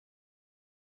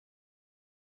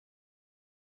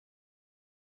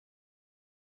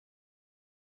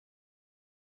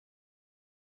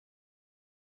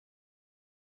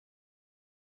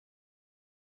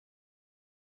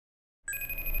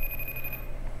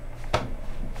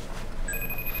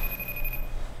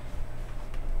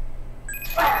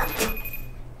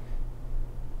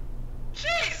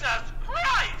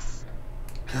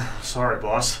Sorry,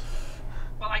 boss.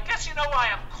 Well, I guess you know why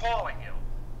I'm calling you.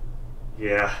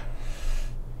 Yeah.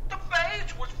 The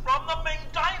vase was from the Ming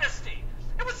Dynasty.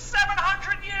 It was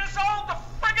 700 years old. The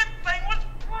friggin' thing was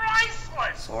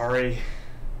priceless. Sorry.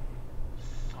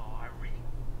 Sorry?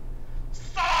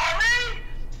 Sorry?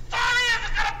 Sorry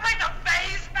isn't gonna bring the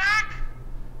vase back?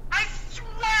 I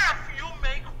swear if you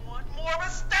make one more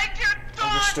mistake, you're done.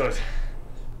 Understood.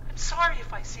 I'm sorry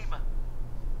if I seem a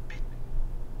bit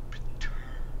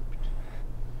perturbed.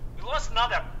 We lost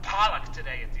another Pollock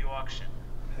today at the auction.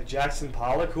 Jackson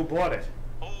Pollock? Who bought it?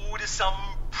 Oh, to some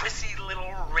prissy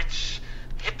little rich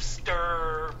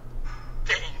hipster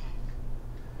thing.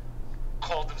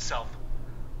 Called himself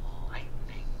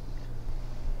Lightning.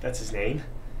 That's his name?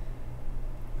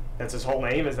 That's his whole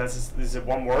name? Is it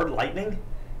one word? Lightning?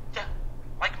 Yeah,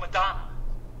 like Madonna.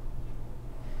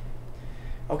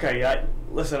 Okay,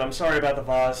 listen, I'm sorry about the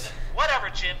vase. Whatever,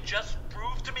 Jim. Just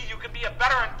prove to me you can be a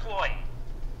better employee.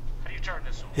 How do you turn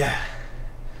this on? Yeah.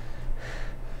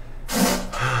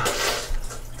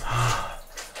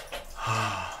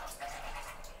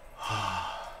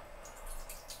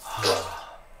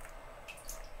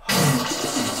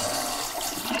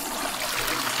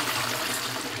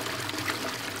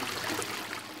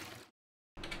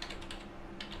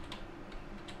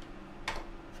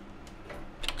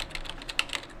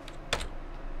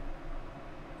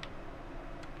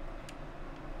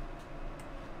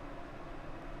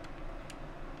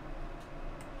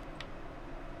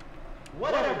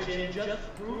 Whatever, Jim.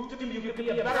 Just prove to me you can be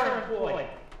a better employee.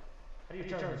 How do you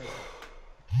turn this on?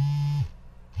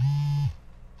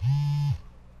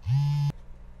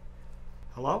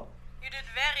 Hello? You did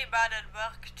very bad at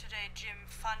work today, Jim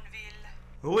Funville.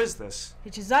 Who is this?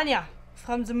 It is Anya,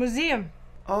 from the museum.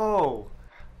 Oh,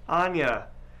 Anya.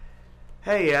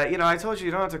 Hey, I told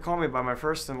you don't have to call me by my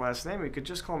first and last name. You could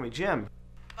just call me Jim.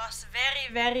 Was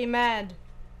very, very mad.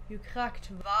 You cracked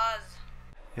vase.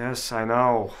 Yes, I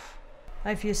know.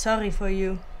 I feel sorry for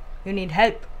you. You need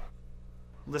help.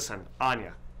 Listen,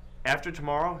 Anya, after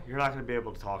tomorrow, you're not going to be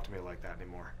able to talk to me like that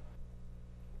anymore.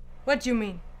 What do you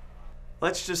mean?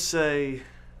 Let's just say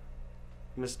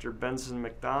Mr. Benson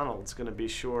McDonald's going to be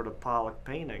short a Pollock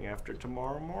painting after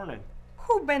tomorrow morning.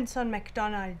 Who Benson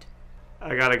McDonald?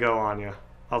 I gotta go, Anya.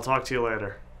 I'll talk to you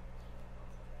later.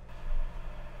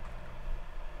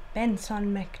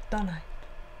 Benson McDonald.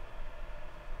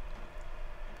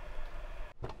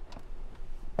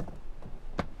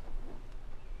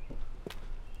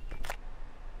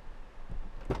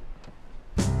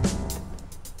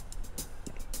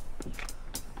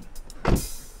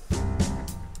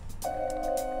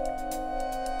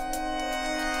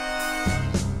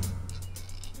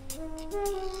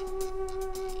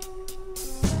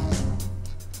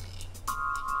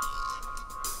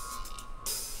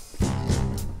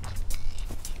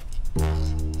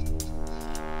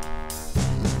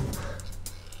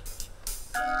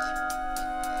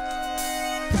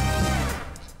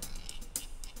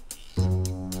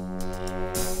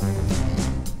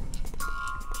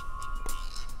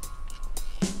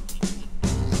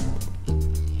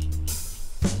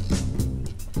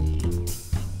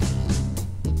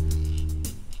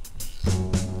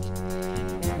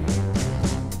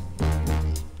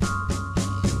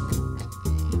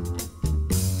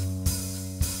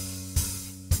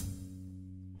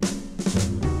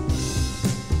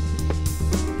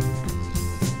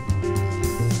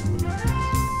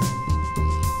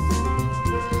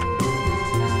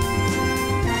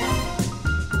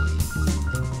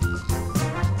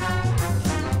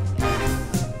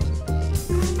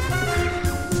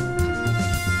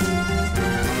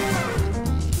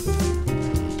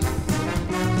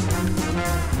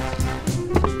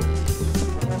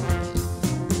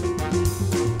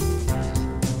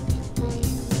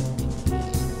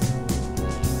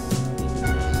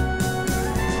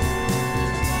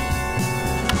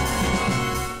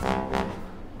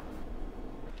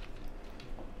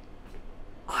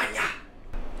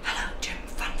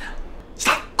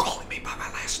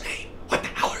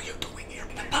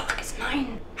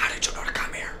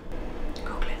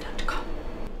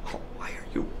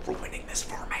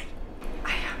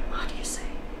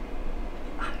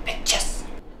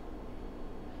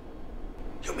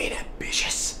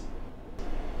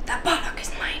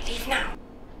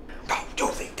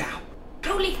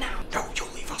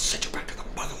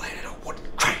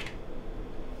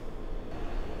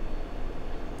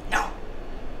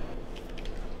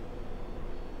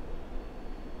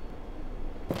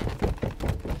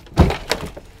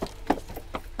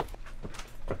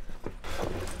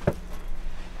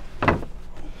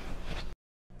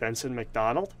 Benson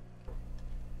McDonald?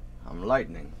 I'm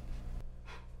Lightning.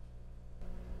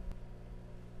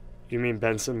 You mean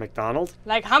Benson McDonald?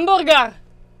 Like hamburger.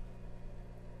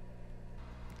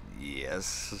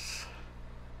 Yes.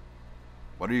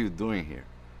 What are you doing here?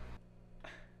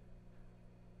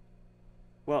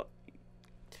 Well,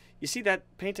 you see, that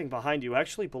painting behind you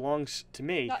actually belongs to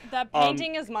me. That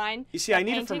painting is mine. You see, I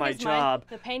need it for my job.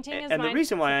 The painting is mine. And the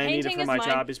reason why I need it for my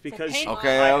job is because...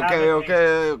 Okay.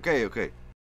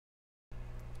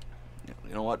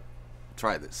 You know what?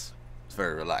 Try this. It's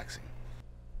very relaxing.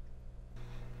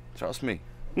 Trust me.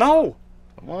 No!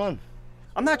 Come on.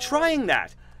 I'm not trying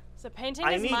that. The painting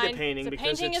I is need mine. the painting the because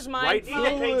painting it's is mine. right in the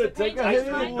painting. Take a hit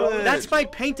of it. That's my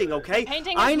painting, okay? The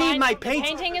painting I is need mine. my The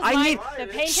painting. painting is I mine. need. The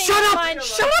painting Shut is up! mine.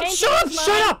 Shut The up! painting Shut up! is Shut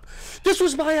mine. up! This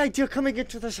was my idea, coming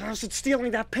into this house and stealing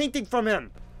that painting from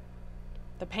him.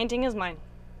 The painting is mine.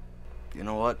 You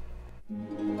know what?